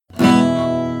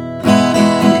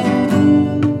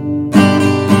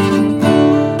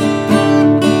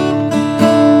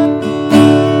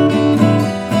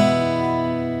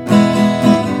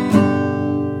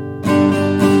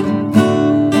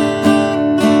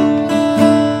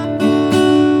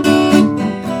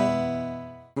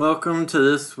Welcome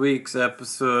to this week's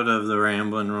episode of the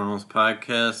Ramblin' Runnels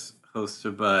podcast,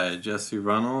 hosted by Jesse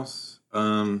Runnels.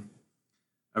 I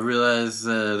realize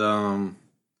that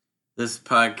this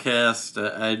podcast,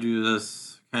 I do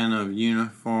this kind of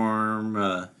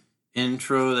uniform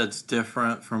intro that's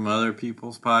different from other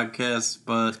people's podcasts,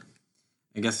 but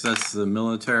I guess that's the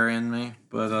military in me.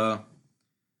 But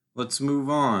let's move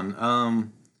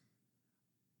on.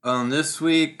 This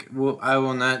week, I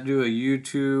will not do a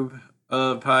YouTube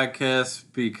podcast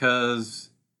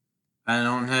because I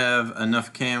don't have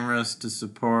enough cameras to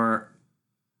support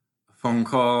a phone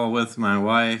call with my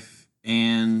wife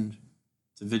and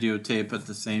to videotape at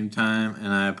the same time, and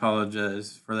I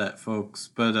apologize for that, folks.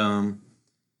 But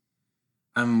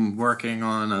I'm working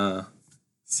on a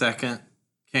second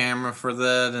camera for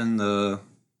that, and the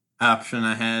option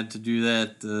I had to do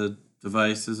that, the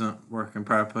device isn't working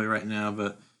properly right now,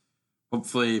 but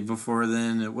hopefully before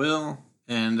then it will.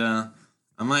 And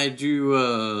I might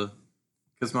do,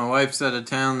 because my wife's out of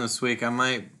town this week, I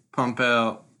might pump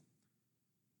out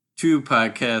 2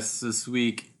 podcasts this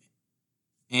week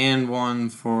and one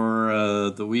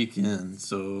for the weekend,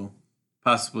 so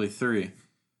possibly 3.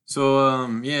 So,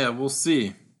 yeah, we'll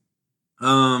see.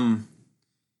 Alright,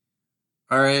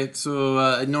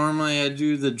 so normally I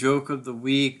do the joke of the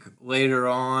week later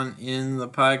on in the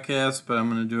podcast, but I'm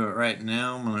going to do it right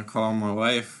now. I'm going to call my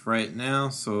wife right now,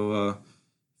 so if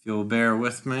you'll bear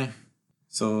with me.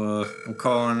 So I'm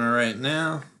calling her right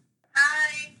now.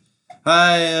 Hi.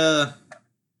 Hi,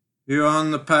 you're on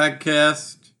the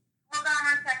podcast? Hold on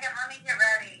 1 second. Let me get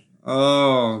ready.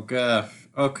 Oh, gosh.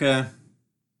 Okay. Hold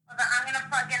on. I'm going to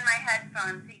plug in my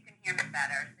headphones so you can hear me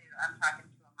better. So I'm talking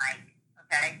to a mic.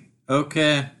 Okay?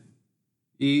 Okay.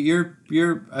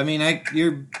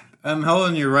 I'm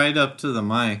holding you right up to the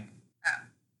mic. Oh.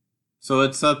 So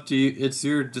it's up to you. It's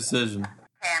your decision.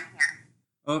 Okay, I'm here.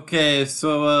 Okay,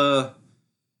 so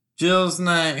Jill's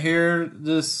not here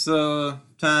this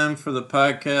time for the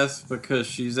podcast because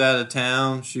she's out of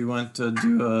town. She went to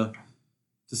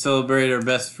to celebrate her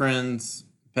best friend's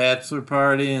bachelor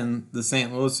party in the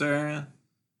St. Louis area.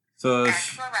 So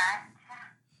Bachelorette.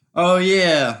 oh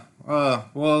yeah.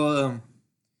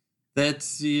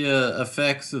 That's the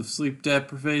effects of sleep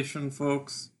deprivation,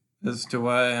 folks, as to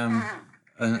why I'm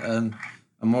a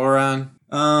moron.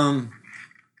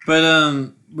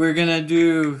 But we're gonna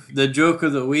do the joke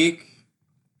of the week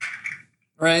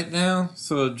right now.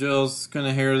 So Jill's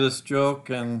gonna hear this joke,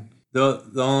 and the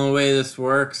only way this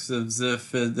works is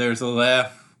if there's a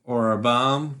laugh or a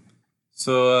bomb.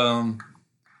 So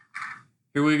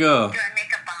here we go. Do I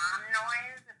make a bomb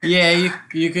noise? Yeah,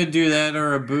 you could do that,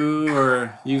 or a boo,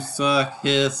 or you suck,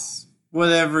 hiss,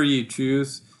 whatever you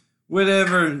choose.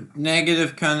 Whatever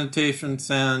negative connotation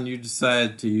sound you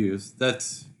decide to use.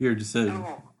 That's your decision.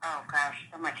 Oh gosh,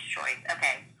 so much choice.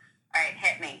 Okay. All right,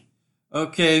 hit me.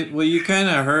 Okay, well you kind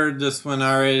of heard this one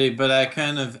already, but I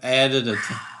kind of added a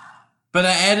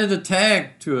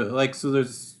tag to it, like, so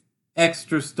there's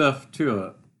extra stuff to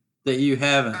it that you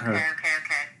haven't heard. Okay.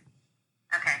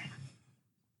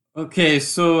 Okay,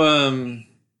 so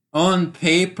on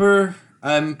paper,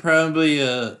 I'm probably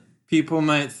people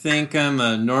might think I'm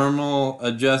a normal,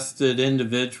 adjusted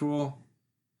individual,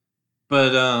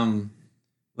 but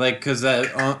like, cause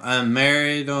I'm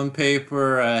married on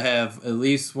paper, I have at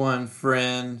least one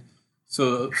friend,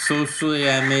 so socially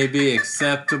I may be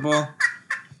acceptable,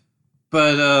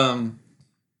 but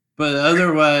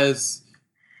otherwise,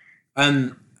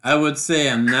 I would say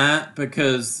I'm not,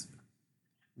 because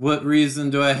what reason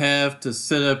do I have to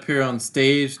sit up here on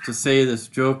stage to say this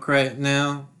joke right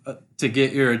now to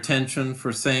get your attention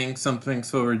for saying something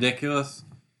so ridiculous?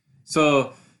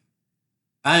 So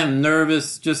I am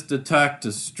nervous just to talk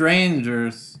to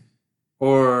strangers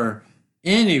or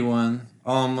anyone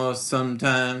almost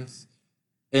sometimes.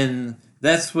 And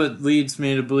that's what leads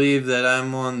me to believe that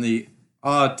I'm on the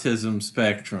autism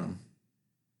spectrum.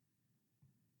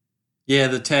 Yeah,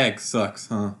 the tag sucks,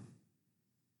 huh?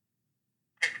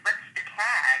 What's the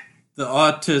tag? The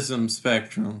autism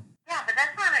spectrum. Yeah, but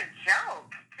that's not a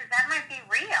joke, because that might be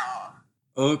real.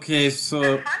 Okay, so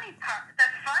The funny part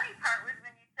was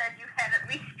when you said you had at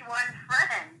least one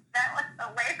friend. That was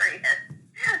hilarious.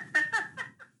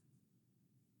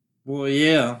 well,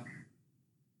 yeah.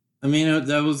 I mean,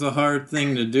 that was a hard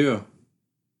thing to do.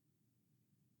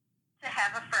 To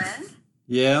have a friend?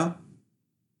 Yeah?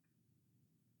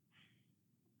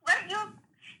 What?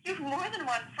 You've more than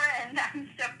one friend. I'm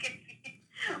so confused.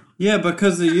 Yeah,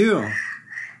 because of you.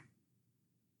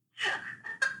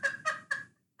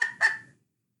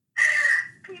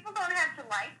 People don't have to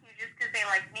like you just because they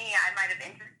like me. I might have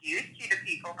introduced you to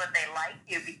people. people, but they like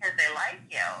you because they like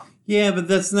you. Yeah, but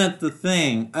that's not the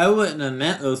thing. I wouldn't have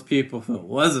met those people if it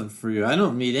wasn't for you. I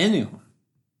don't meet anyone.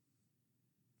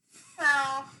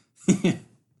 Well,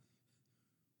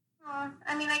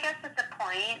 I mean, I guess that's a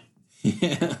point.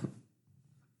 Yeah.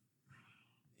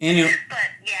 Anyway. But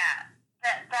yeah,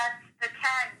 that's the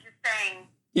tag just saying.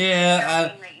 Yeah.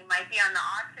 Knowing that you might be on the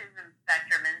autism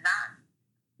spectrum is not.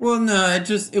 Well, no,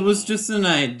 it was just an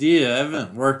idea. I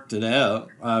haven't worked it out,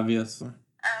 obviously. Okay,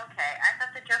 I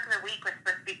thought the joke of the week was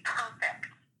supposed to be perfect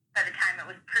by the time it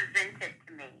was presented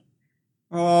to me.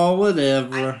 Oh,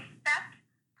 whatever. I expect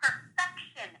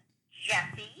perfection,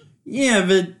 Jesse. Yeah,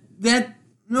 but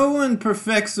no one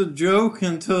perfects a joke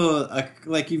until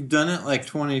like you've done it like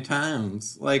 20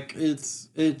 times. Like it's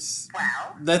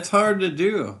that's hard to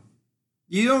do.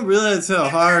 You don't realize how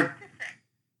hard.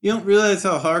 You don't realize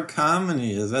how hard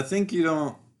comedy is. I think you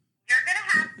don't. You're gonna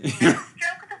have next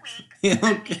joke of the week. You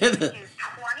don't get it. Do 25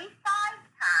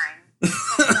 times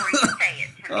before you say it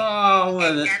to me. Oh, what?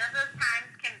 And none of those times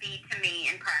can be to me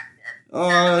in practice.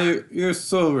 Oh, you're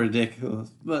so ridiculous.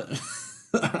 But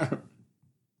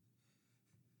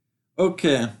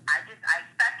okay. I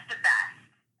expect the best.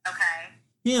 Okay.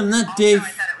 Yeah, I'm not also, Dave. I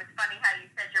thought it was funny how you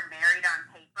said you're married on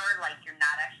paper, like you're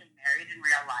not actually married in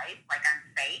real life, like I'm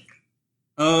fake.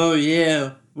 Oh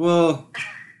yeah. Well.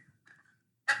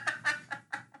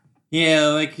 Yeah,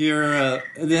 like you're.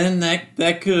 Then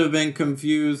that could have been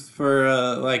confused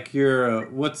for like you're.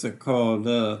 What's it called?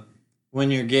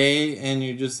 When you're gay and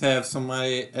you just have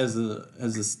somebody as a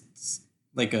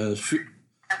like a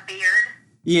beard.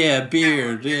 Yeah,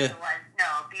 beard. No, Yeah. No,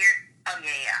 a beard. Oh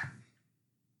yeah.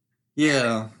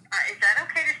 Yeah. Is that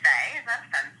okay to say? Is that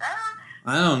offensive?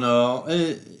 I don't know.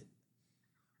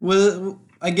 Well,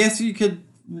 I guess you could.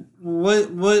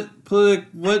 What's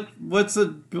a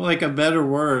better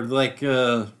word? Like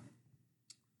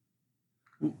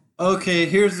okay,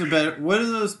 here's a better. What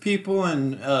are those people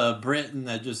in Britain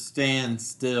that just stand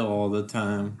still all the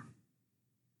time?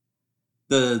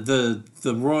 The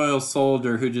royal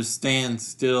soldier who just stands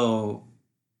still.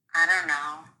 I don't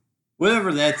know.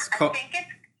 Whatever that's called.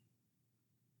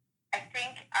 I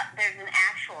think there's an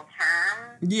actual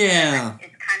term. Yeah.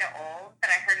 It's kind of old, but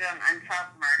I heard it on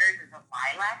Unsolved Murders as a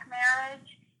lilac marriage,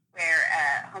 where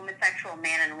a homosexual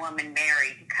man and woman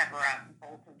marry to cover up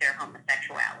both of their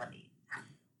homosexuality.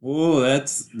 Oh,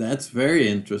 that's very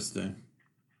interesting.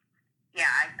 Yeah,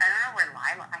 I don't know where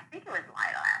lilac. I think it was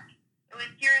lilac. It was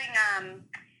during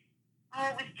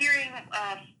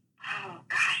oh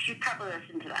gosh, you probably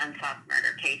listened to the Unsolved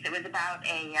Murder case. It was about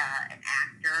an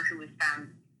actor who was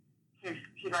found. He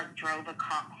drove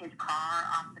his car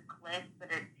off the cliff,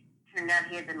 but it turned out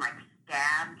he had been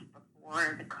stabbed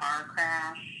before the car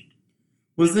crashed.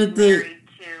 Was it another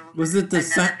famous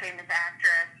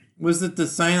actress? Was it the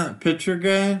silent picture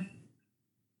guy?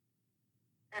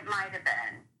 It might have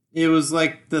been. It was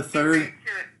like the 30s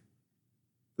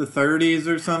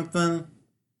or something.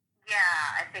 Yeah,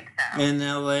 I think so. In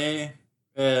LA.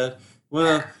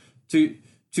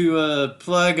 To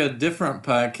plug a different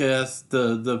podcast,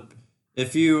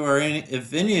 if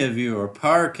any of you are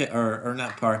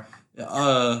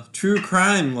true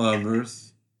crime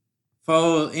lovers,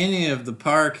 follow any of the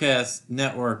Parcast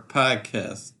Network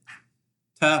podcasts.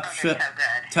 Top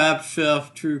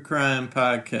Shelf True Crime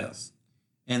Podcast.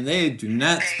 And they do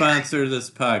not sponsor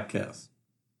this podcast.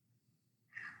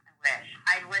 I wish.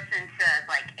 I listened to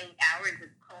 8 hours of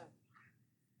Colts.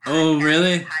 Oh,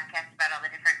 really? Podcast about all the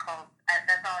different Colts.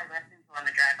 That's all I listened to on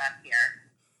the drive up here.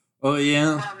 Oh,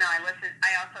 yeah? Well, no, I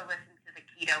also listened to the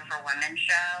Keto for Women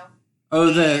show.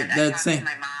 Oh, I talked to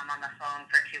my mom on the phone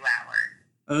for 2 hours.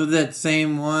 Oh, that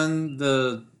same one?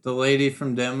 The lady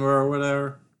from Denver or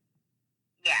whatever?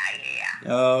 Yeah.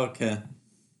 Oh, okay.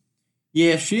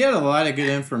 Yeah, she had a lot of good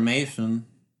information.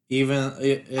 I'm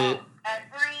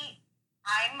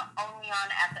only on,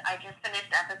 I just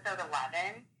finished episode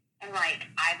 11, and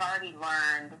I've already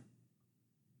learned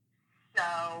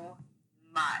so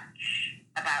much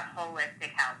about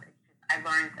holistic health. I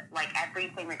learned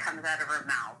everything that comes out of her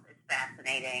mouth is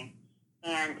fascinating,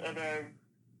 and it is.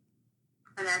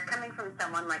 And that's coming from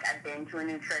someone I've been to a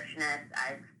nutritionist.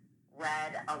 I've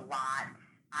read a lot,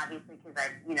 obviously, because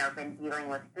I've been dealing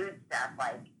with food stuff.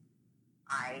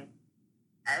 I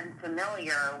am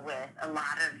familiar with a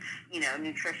lot of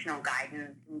nutritional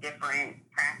guidance and different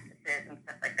practices and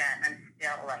stuff like that. And I'm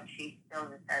still she still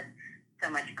just has so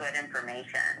much good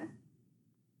information.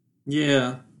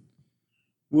 Yeah.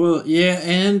 Well, yeah,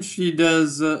 and she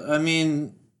does,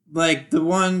 the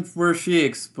one where she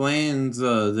explains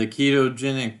the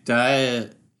ketogenic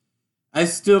diet, I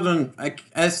still don't.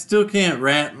 I still can't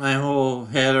wrap my whole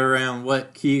head around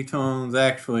what ketones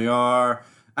actually are.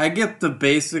 I get the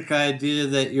basic idea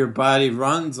that your body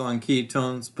runs on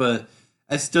ketones, but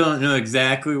I still don't know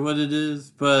exactly what it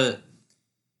is. But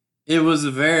it was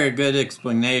a very good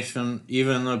explanation,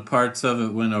 even though parts of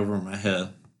it went over my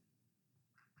head.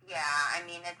 Yeah, I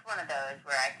mean, it's one of those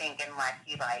where I think unless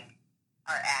you like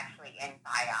are actually in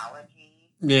biology,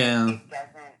 Yeah. it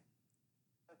doesn't.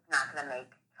 It's not going to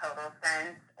make total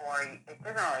sense, or it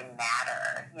doesn't really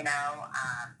matter.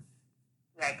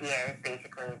 The idea is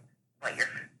basically what your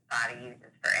body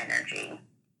uses for energy.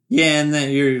 Yeah, and that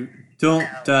you don't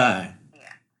So, die.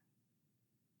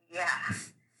 yeah.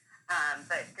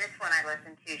 But this one I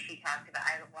listened to, she talked about.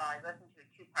 I listened to a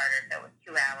two-parter, so it was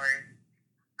 2 hours,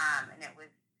 and it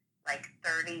was like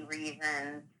 30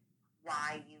 reasons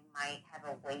why you might have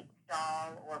a weight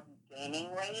stall or be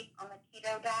gaining weight on the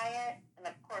keto diet. And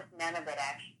of course, none of it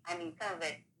actually. I mean, some of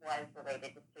it was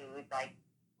related to food, like,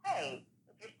 hey,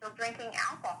 if you're still drinking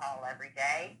alcohol every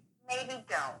day, maybe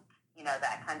don't.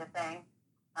 That kind of thing.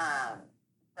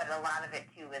 But a lot of it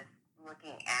too is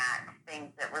looking at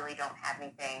things that really don't have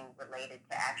anything related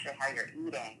to actually how you're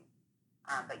eating,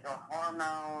 but your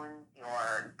hormones,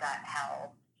 your gut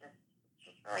health,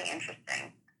 just really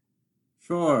interesting.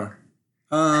 Sure.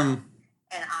 And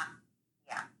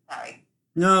yeah, sorry.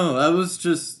 No, I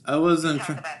wasn't.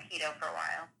 Talk about keto for a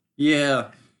while.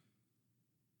 Yeah.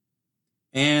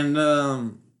 And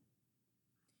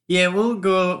yeah,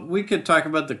 we could talk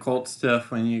about the cult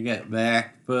stuff when you get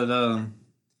back, but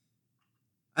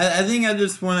I think I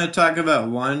just want to talk about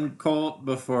one cult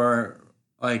before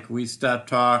like we stop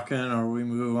talking or we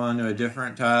move on to a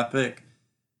different topic.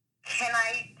 Can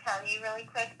I tell you really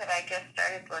quick that I just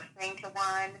started listening to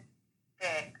one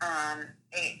that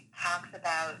it talks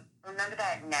about, remember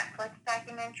that Netflix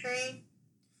documentary?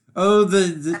 Oh,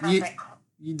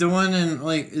 the one in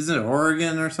like, is it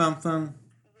Oregon or something?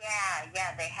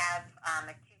 Yeah, they have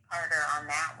a two-parter on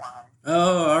that one.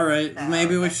 Oh, all right. So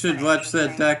maybe we should watch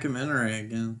that documentary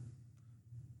again.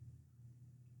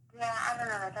 Yeah, I don't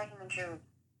know. That documentary was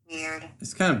weird.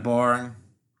 It's kind of boring.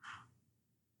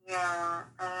 Yeah.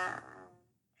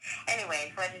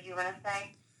 Anyways, what did you want to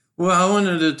say? Well, I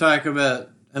wanted to talk about.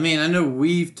 I mean, I know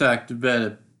we've talked about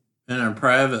it in our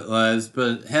private lives,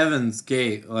 but Heaven's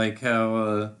Gate, like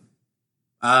how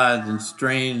odd and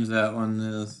strange that one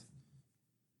is.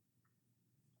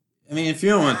 I mean, if you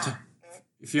don't want to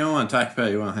talk about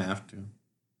it, you won't have to.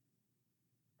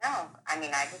 No, I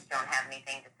mean, I just don't have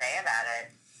anything to say about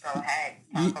it. Go ahead,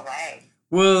 talk away.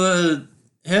 Well,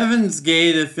 Heaven's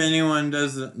Gate, if anyone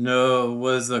doesn't know,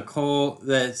 was a cult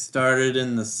that started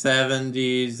in the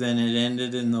 70s and it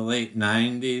ended in the late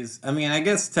 90s. I mean, I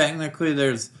guess technically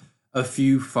there's a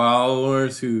few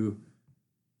followers who...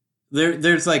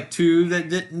 There's like 2 that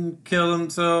didn't kill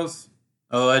themselves.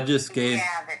 Oh, I just gave...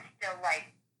 Yeah, that still like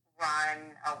run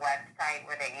a website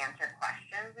where they answer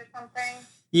questions or something.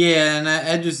 Yeah, and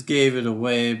I just gave it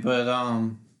away, but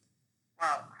Well,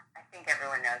 I think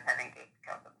everyone knows Heaven's Gate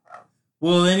killed themselves.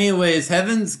 Well, anyways,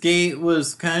 Heaven's Gate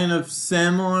was kind of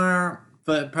similar,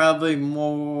 but probably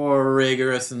more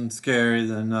rigorous and scary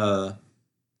than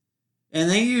and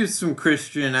they used some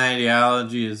Christian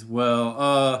ideology as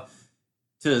well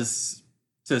to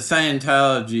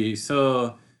Scientology.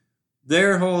 So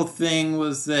their whole thing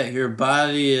was that your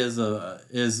body is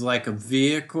like a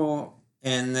vehicle,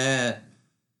 and that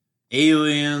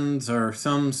aliens or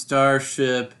some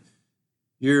starship,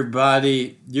 your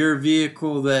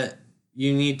vehicle that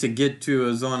you need to get to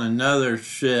is on another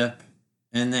ship,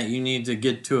 and that you need to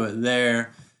get to it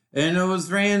there. And it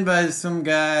was ran by some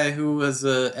guy who was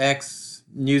a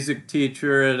ex-music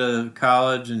teacher at a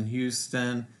college in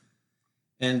Houston,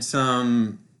 and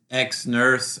some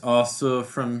ex-nurse also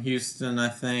from Houston, I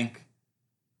think.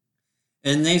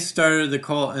 And they started the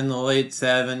cult in the late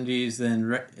 70s,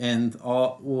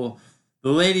 the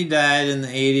lady died in the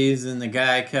 80s, and the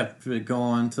guy kept it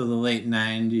going to the late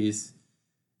 90s.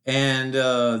 And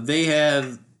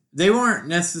they weren't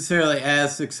necessarily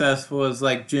as successful as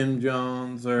like Jim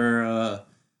Jones or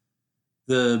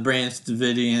the Branch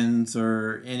Davidians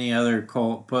or any other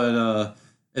cult, but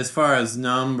as far as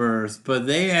numbers, but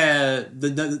they had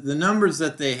the numbers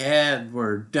that they had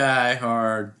were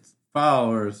diehard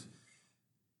followers.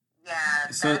 Yeah,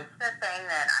 that's the thing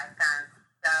that I found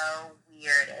so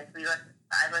weird.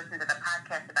 I listened to the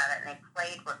podcast about it, and they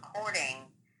played recordings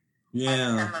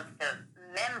of some of the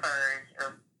members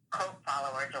or cult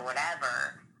followers or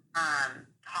whatever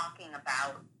talking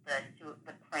about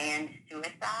the planned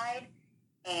suicide.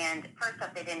 And first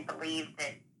off, they didn't believe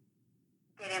that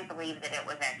it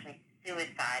was actually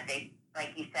suicide. They,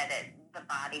 like you said, the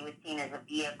body was seen as a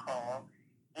vehicle,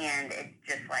 and it's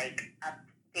just like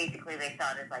basically they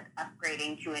saw it as like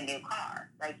upgrading to a new car.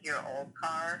 Like your old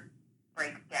car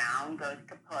breaks down, goes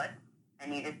kaput,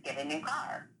 and you just get a new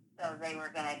car. So they were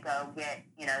going to go get,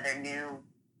 their new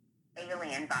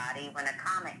alien body when a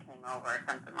comet came over or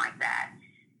something like that.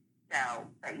 So,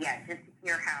 but yeah, just to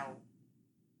hear how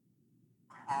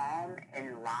calm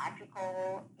and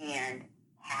logical and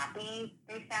happy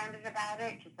they sounded about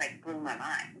it just like blew my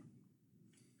mind.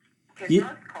 Because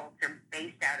most cults are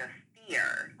based out of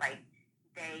fear. Like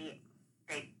they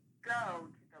go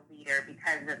to the leader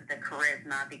because of the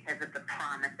charisma, because of the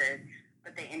promises,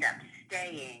 but they end up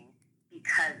staying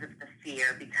because of the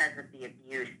fear, because of the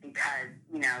abuse, because,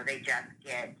 they just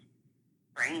get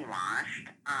brainwashed,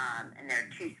 and they're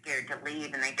too scared to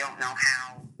leave, and they don't know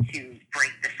how to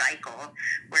break the cycle.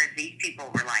 Whereas these people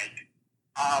were like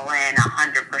all in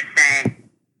 100%,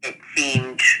 it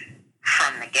seemed,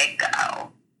 from the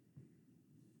get-go.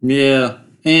 Yeah,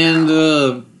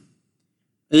 and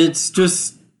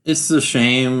it's a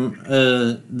shame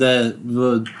that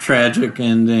the tragic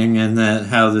ending and that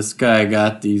how this guy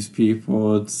got these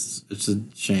people. It's a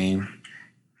shame.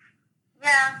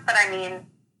 Yeah, but I mean,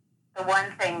 the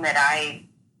one thing that I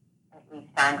at least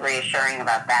found reassuring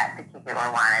about that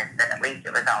particular one is that at least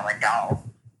it was all adults.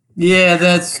 Yeah,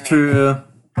 that's true.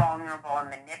 Vulnerable and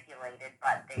manipulated,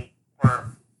 but they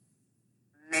were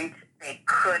meant. They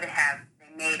could have.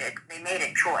 They made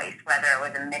a choice, whether it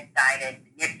was a misguided,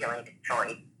 manipulated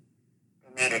choice.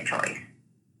 They made a choice.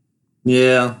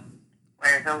 Yeah.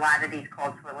 Whereas a lot of these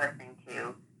cults we're listening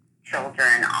to,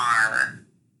 children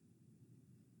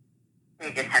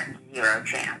they just have zero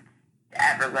chance to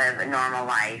ever live a normal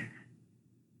life,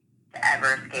 to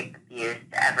ever escape abuse,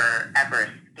 to ever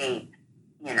escape,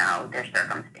 their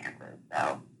circumstances.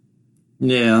 So.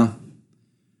 Yeah.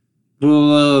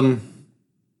 Well,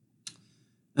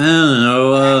 I don't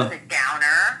know. That was a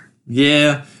downer.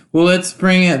 Yeah. Well, let's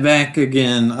bring it back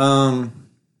again.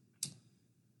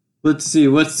 Let's see.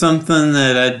 What's something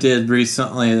that I did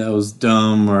recently that was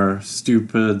dumb or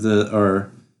stupid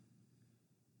or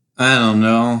I don't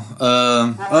know.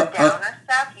 More downer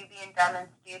stuff. You being dumb and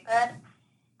stupid.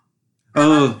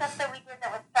 Stuff that we did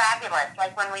that was fabulous,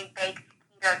 like when we baked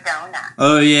keto donuts.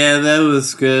 Oh yeah, that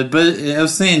was good. But I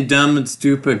was saying dumb and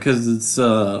stupid because it's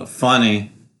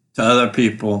funny to other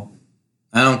people.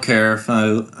 I don't care if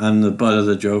I'm the butt of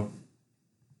the joke.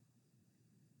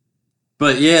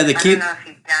 But yeah, I don't know if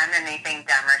you've done anything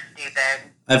dumb or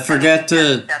stupid. I forgot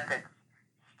to. Stuff that's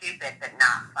stupid but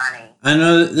not funny. I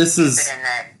know this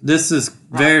is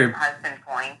very. Husband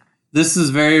point. This is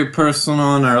very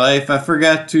personal in our life. I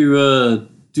forgot to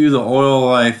do the oil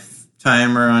life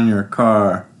timer on your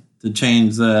car to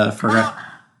change that. I forgot.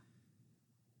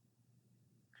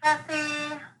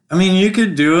 Jesse. I mean, you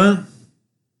could do it.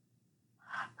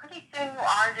 Pretty soon you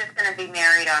are just going to be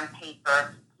married on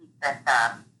paper. Keep this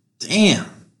up. Damn.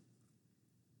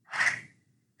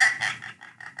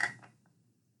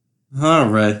 All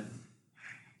right.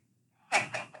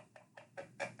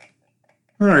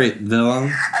 All right, villain.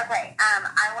 Okay.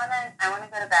 I wanna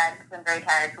go to bed because I'm very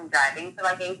tired from driving for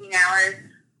like 18 hours.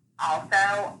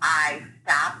 Also, I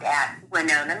stopped at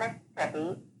Winona,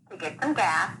 Mississippi to get some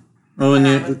gas. Oh, and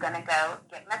I was gonna go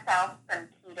get myself some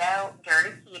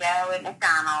dirty keto at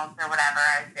McDonald's or whatever.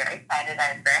 I was very excited.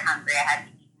 I was very hungry. I had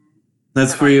eaten.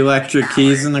 That's where you left your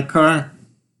keys in the car?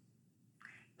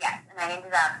 Yes, and I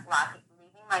ended up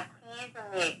leaving my keys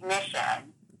in the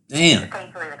ignition. Damn.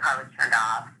 Thankfully, the car was turned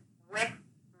off with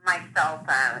my cell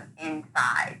phone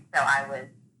inside. So I was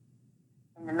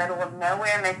in the middle of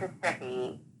nowhere,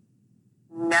 Mississippi.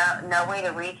 No way to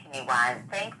reach anyone.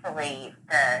 Thankfully,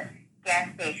 the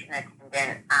gas station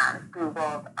attendant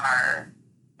Googled our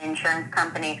insurance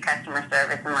company's customer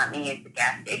service and let me use the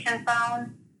gas station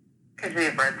phone because we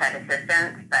have roadside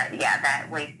assistance. But yeah, that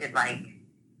wasted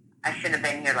I should have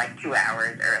been here 2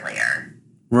 hours earlier.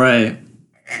 Right.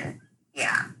 And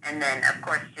yeah, and then of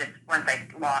course just once I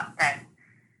lost that,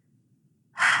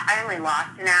 I only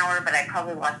lost an hour, but I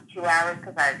probably lost 2 hours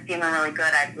because I was feeling really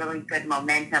good. I had really good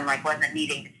momentum, wasn't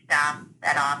needing to stop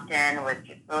that often, was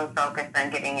just really focused on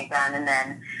getting it done, and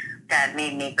then that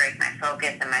made me break my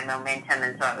focus and my momentum,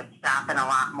 and so I was stopping a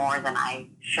lot more than I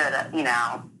should have,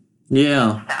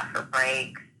 Yeah. Stop for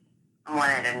breaks. I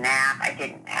wanted a nap. I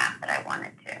didn't nap, but I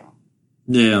wanted to.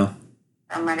 Yeah.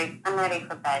 I'm ready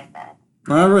for bed then.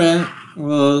 All right.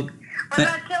 Well. What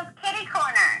about Kill's Kitty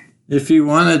Corner? If you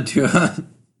wanted to.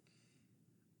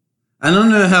 I don't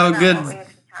know how good.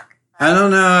 I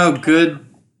don't know how good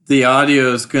the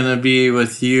audio is gonna be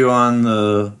with you on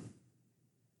the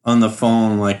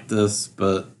phone like this,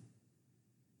 but.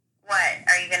 What?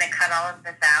 Are you gonna cut all of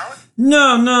this out?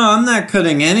 No, I'm not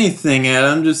cutting anything out.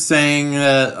 I'm just saying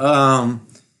that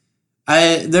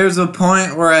there's a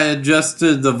point where I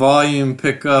adjusted the volume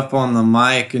pickup on the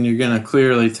mic, and you're gonna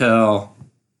clearly tell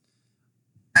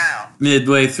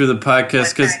midway through the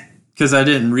podcast because I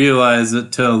didn't realize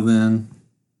it till then.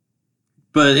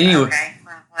 But anyway, okay,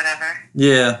 well, whatever.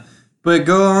 Yeah, but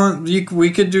go on. We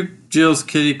could do Jill's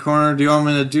Kitty Corner. Do you want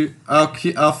me to do?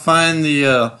 I'll find the.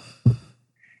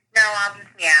 No, I'll just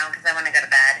meow because I want to go to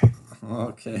bed.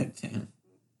 Okay, damn.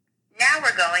 Now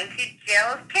we're going to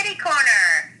Jill's Kitty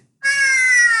Corner.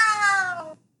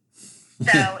 Wow!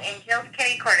 So in Jill's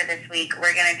Kitty Corner this week,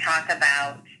 we're going to talk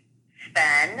about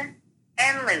Sven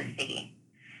and Lucy.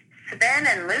 Sven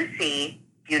and Lucy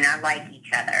do not like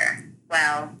each other.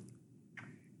 Well,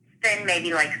 Sven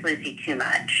maybe likes Lucy too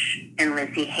much, and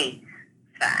Lucy hates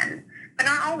Sven. But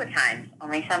not all the time,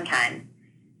 only sometimes.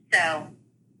 So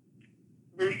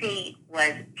Lucy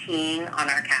was peeing on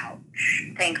our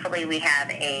couch. Thankfully, we have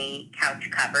a couch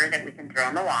cover that we can throw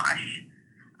in the wash,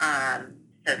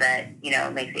 so that,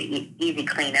 it makes it easy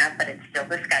cleanup, but it's still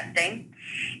disgusting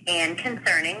and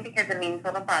concerning because it means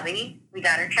little Bubby. We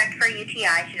got her checked for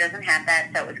UTI. She doesn't have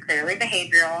that, so it was clearly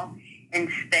behavioral. And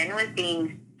Sven was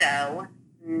being so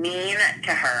mean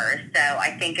to her. So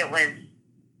I think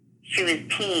she was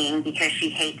peeing because she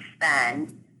hates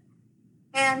Sven.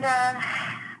 And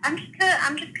I'm just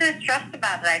kind of stressed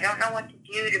about it. I don't know what to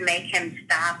do to make him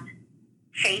stop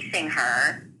chasing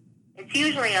her. It's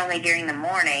usually only during the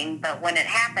morning, but when it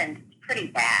happens, it's pretty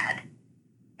bad.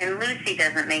 And Lucy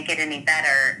doesn't make it any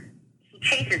better. He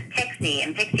chases Pixie,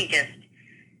 and Pixie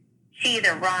she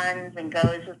either runs and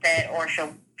goes with it, or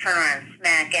she'll turn around and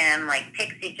smack him. Like,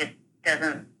 Pixie just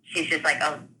doesn't, she's just like,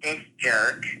 oh, this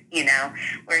jerk,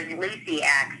 Whereas Lucy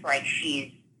acts like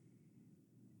she's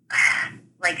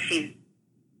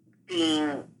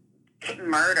being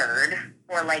murdered,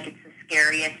 or like it's the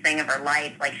scariest thing of her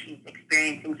life, like she's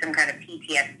experiencing some kind of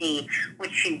PTSD,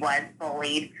 which she was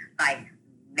bullied by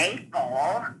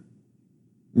Maple.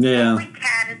 Yeah. Holy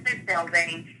cat is their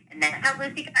building, and that's how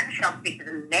Lucy got in trouble,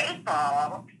 because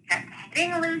Maple kept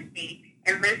hitting Lucy,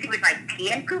 and Lucy would pee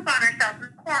and poop on herself in the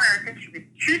corner because she was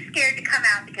too scared to come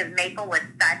out because Maple was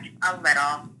such a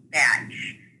little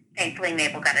bitch. Thankfully,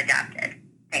 Maple got adopted.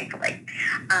 Thankfully.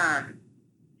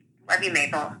 Love you,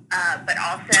 Maple. But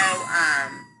also,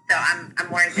 so I'm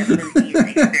worried that Lucy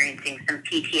is experiencing some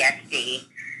PTSD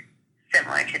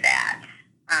similar to that.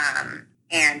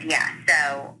 And yeah,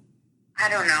 so I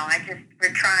don't know.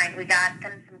 We got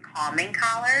them some calming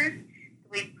collars.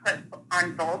 We put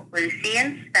on both Lucy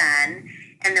and Sven,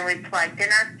 and then we plugged in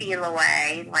our feel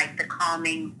away, like the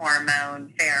calming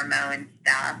hormone, pheromone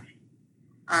stuff.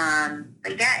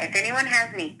 But yeah, if anyone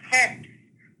has any tips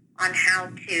on how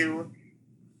to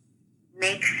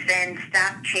make Sven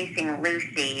stop chasing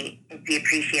Lucy, it'd be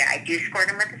appreciated. I do squirt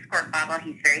him with a squirt bottle.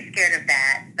 He's very scared of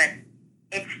that, but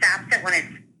it stops it when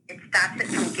it stops it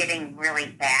from getting really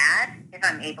bad if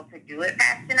I'm able to do it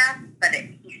fast enough. But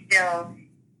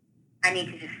I need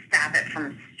to just stop it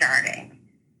from starting.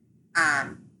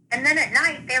 And then at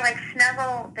night they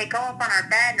snuggle. They go up on our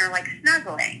bed and are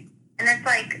snuggling, and it's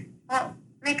like, well,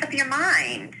 make up your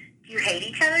mind. Do you hate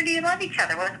each other? Do you love each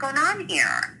other? What's going on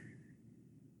here?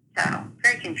 So,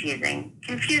 very confusing.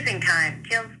 Confusing time.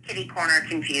 Jill's Kitty Corner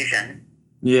confusion.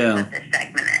 Yeah. What this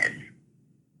segment is.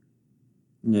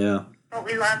 Yeah. But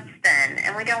we love Sven,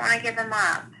 and we don't want to give him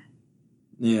up.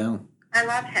 Yeah. I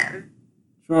love him.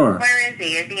 Sure. Where is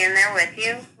he? Is he in there with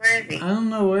you? Where is he? I don't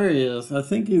know where he is. I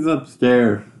think he's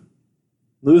upstairs.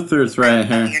 Luther's right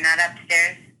here. You're not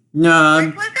upstairs? No.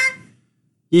 Where's Luther?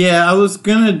 Yeah, I was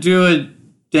going to do it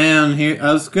down here.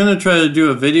 I was going to try to do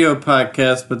a video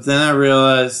podcast, but then I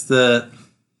realized that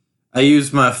I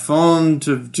use my phone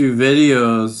to do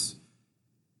videos,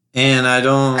 and I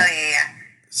don't. Oh, yeah.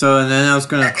 So, and then I was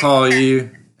going to call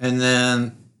you, and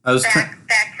then I was.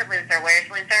 Back to Luther. Where's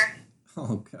Luther?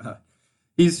 Oh, God.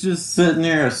 He's just sitting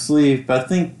there asleep. I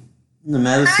think the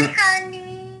medicine. Hi,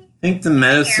 honey. I think the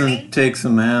medicine takes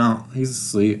him out. He's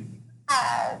asleep.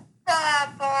 Oh,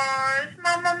 Bubbles.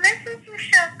 Mama misses you,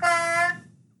 sugar.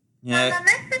 Yeah. Mama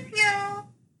misses you.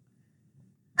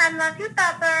 I love you,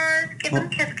 Bubbles. Give him a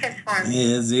kiss for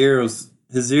me. Yeah,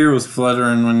 his ear was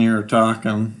fluttering when you were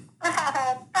talking.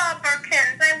 Oh,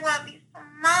 Bubberkins, I love you so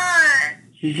much.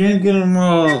 You can't get them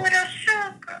all. My little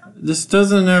sugar. This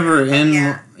doesn't ever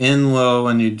end well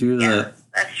when you do that.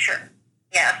 That's true.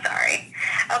 Yeah, sorry.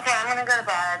 Okay, I'm going to go to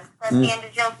bed. That's the end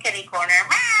of Jill's Kitty Corner.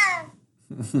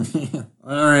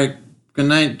 All right. Good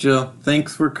night, Jill.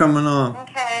 Thanks for coming on.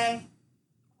 Okay.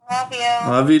 Love you.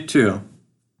 Love you too.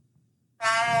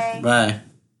 Bye. Bye.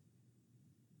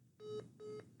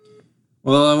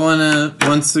 Well, I want to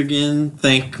once again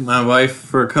thank my wife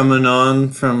for coming on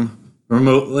from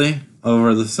remotely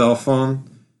over the cell phone.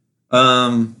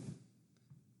 And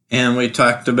we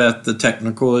talked about the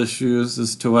technical issues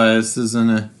as to why this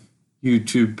isn't a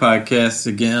YouTube podcast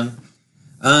again.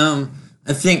 I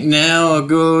think now I'll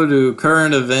go to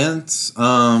current events.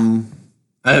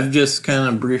 I've just kind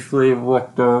of briefly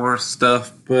looked over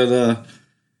stuff, but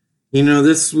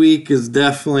this week has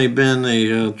definitely been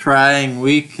a trying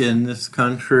week in this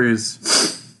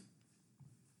country's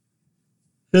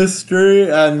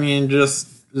history. I mean, just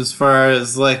as far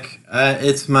as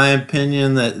it's my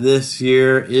opinion that this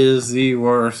year is the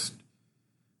worst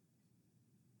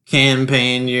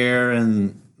campaign year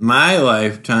in my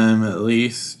lifetime, at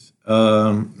least.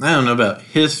 I don't know about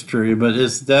history, but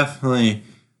it's definitely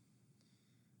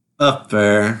up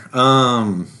there.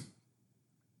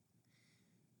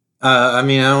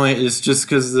 It's just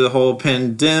because of the whole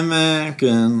pandemic,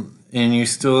 and you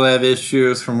still have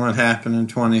issues from what happened in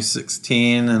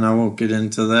 2016, and I won't get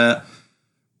into that.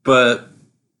 But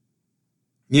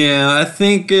yeah, I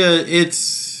think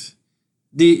it's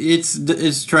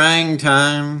trying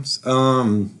times.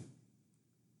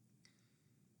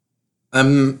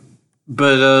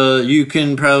 But you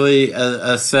can probably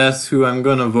assess who I'm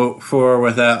going to vote for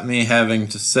without me having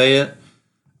to say it.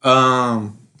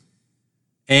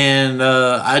 And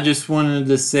I just wanted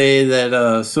to say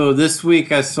that, so this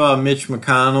week I saw Mitch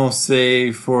McConnell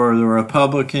say for the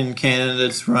Republican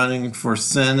candidates running for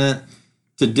Senate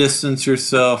to distance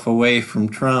yourself away from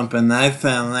Trump. And I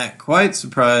found that quite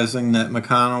surprising that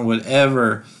McConnell would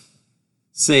ever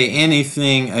say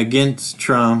anything against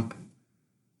Trump.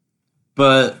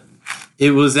 But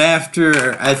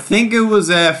I think it was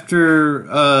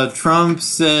after Trump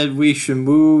said we should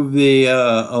move the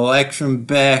election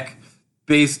back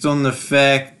based on the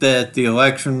fact that the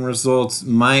election results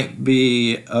might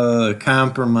be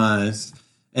compromised.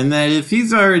 And that if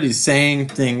he's already saying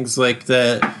things like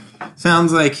that,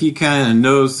 sounds like he kind of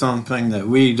knows something that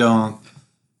we don't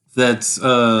that's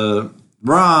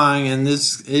wrong. And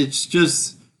it's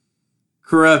just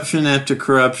corruption after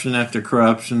corruption after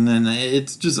corruption. And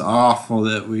it's just awful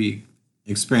that we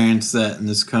experience that in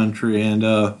this country. And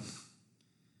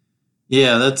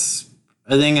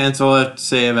I think that's all I have to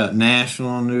say about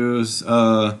national news.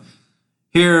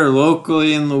 Here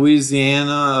locally in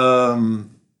Louisiana,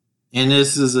 and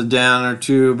this is a downer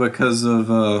too because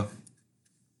of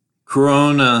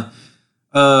Corona.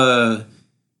 So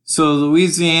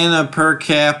Louisiana per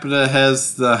capita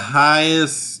has the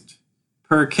highest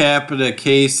per capita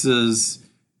cases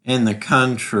in the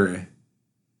country.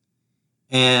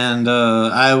 And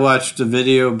I watched a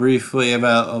video briefly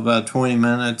about 20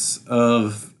 minutes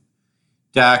of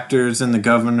doctors and the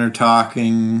governor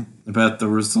talking about the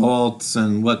results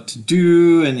and what to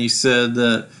do, and he said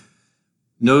that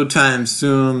no time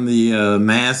soon the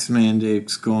mask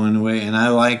mandate's going away, and I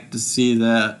like to see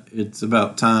that. It's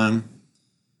about time.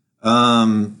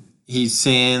 He's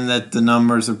saying that the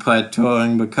numbers are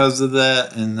plateauing because of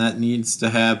that, and that needs to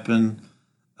happen.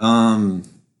 Honestly,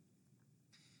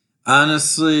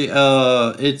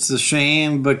 it's a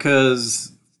shame because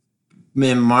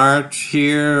in March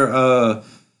here,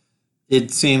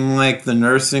 it seemed like the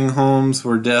nursing homes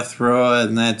were death row,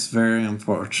 and that's very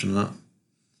unfortunate.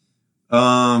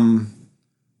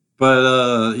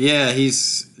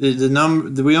 He's the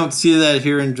number. We don't see that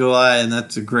here in July, and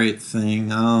that's a great thing.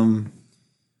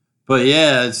 But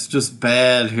yeah, it's just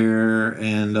bad here,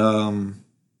 and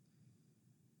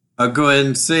I'll go ahead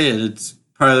and say it. It's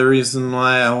part of the reason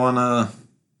why I want to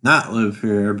not live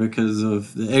here, because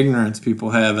of the ignorance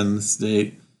people have in the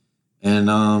state. And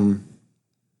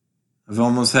I've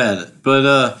almost had it.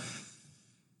 But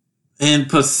and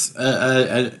plus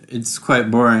it's quite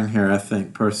boring here, I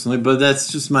think, personally, but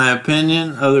that's just my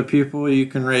opinion. Other people, you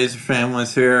can raise your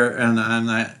families here, and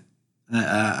I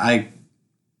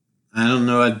don't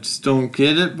know, I just don't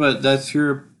get it, but that's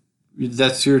your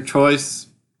choice,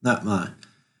 not mine.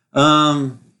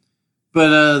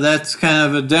 But that's kind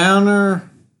of a downer.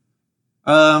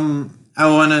 I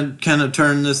want to kind of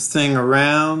turn this thing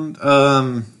around.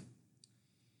 Here's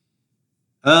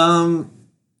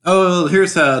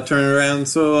how I turn it around.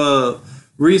 So,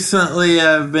 recently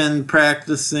I've been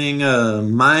practicing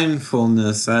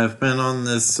mindfulness. I've been on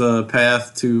this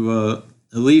path to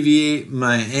alleviate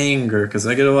my anger, because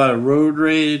I get a lot of road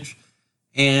rage,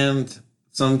 and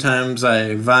sometimes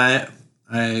I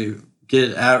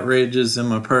get outrages in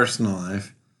my personal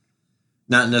life.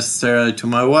 Not necessarily to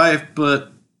my wife,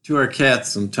 but to our cats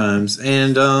sometimes.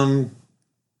 And,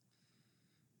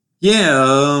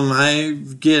 I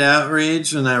get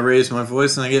outraged and I raise my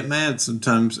voice and I get mad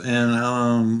sometimes.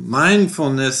 And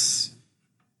mindfulness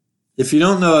if you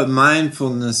don't know what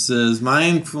mindfulness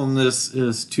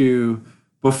is to,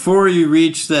 before you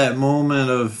reach that moment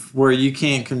of where you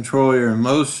can't control your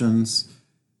emotions,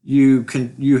 you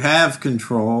have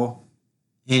control,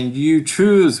 and you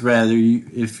choose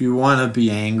if you want to be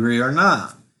angry or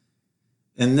not.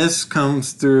 And this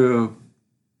comes through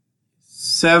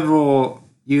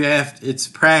it's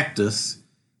practice,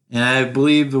 and I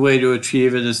believe the way to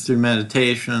achieve it is through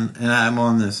meditation, and I'm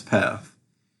on this path.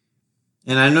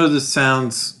 And I know this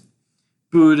sounds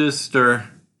Buddhist or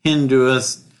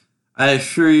Hinduist. I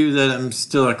assure you that I'm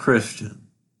still a Christian.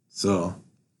 So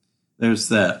there's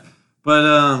that.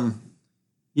 But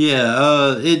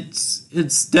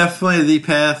it's definitely the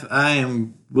path I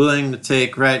am willing to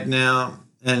take right now,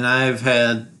 and I've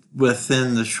had,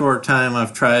 within the short time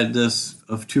I've tried this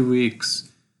of 2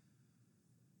 weeks,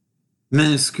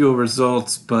 minuscule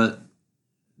results, but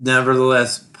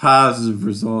nevertheless positive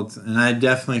results, and I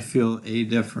definitely feel a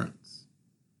difference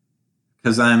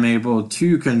because I'm able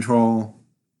to control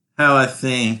how I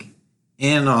think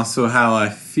and also how I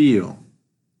feel,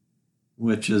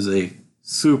 which is a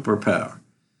superpower.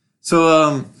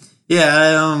 So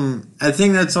I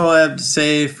think that's all I have to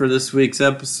say for this week's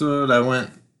episode.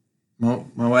 My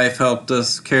wife helped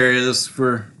us carry this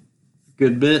for a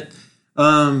good bit.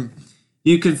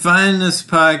 You can find this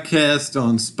podcast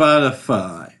on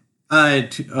Spotify,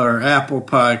 or Apple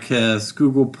Podcasts,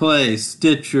 Google Play,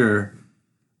 Stitcher,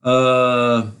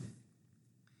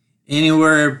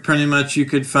 anywhere pretty much you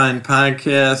could find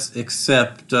podcasts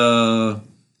except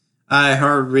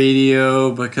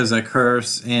iHeartRadio, because I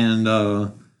curse, and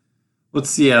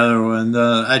what's the other one?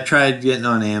 I tried getting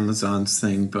on Amazon's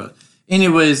thing, but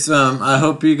anyways, I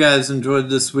hope you guys enjoyed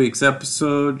this week's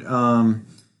episode.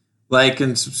 Like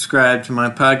and subscribe to my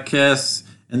podcast,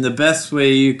 and the best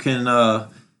way you can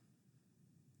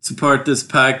support this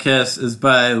podcast is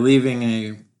by leaving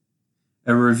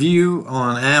a review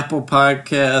on Apple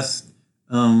Podcasts.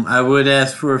 I would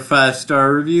ask for a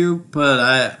 5-star review,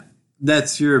 but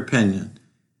that's your opinion.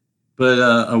 But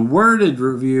a worded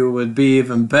review would be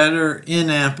even better in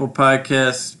Apple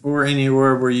Podcasts or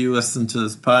anywhere where you listen to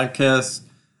this podcast.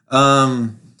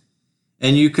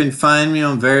 And you can find me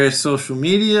on various social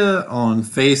media, on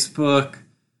Facebook,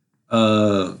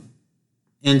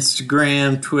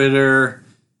 Instagram, Twitter,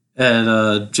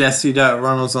 at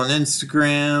Jesse.Runnels on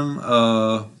Instagram,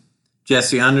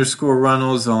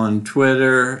 Jesse_Runnels on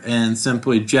Twitter, and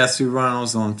simply Jesse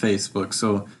Runnels on Facebook.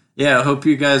 So, I hope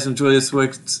you guys enjoy this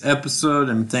week's episode,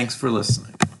 and thanks for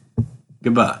listening.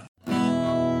 Goodbye.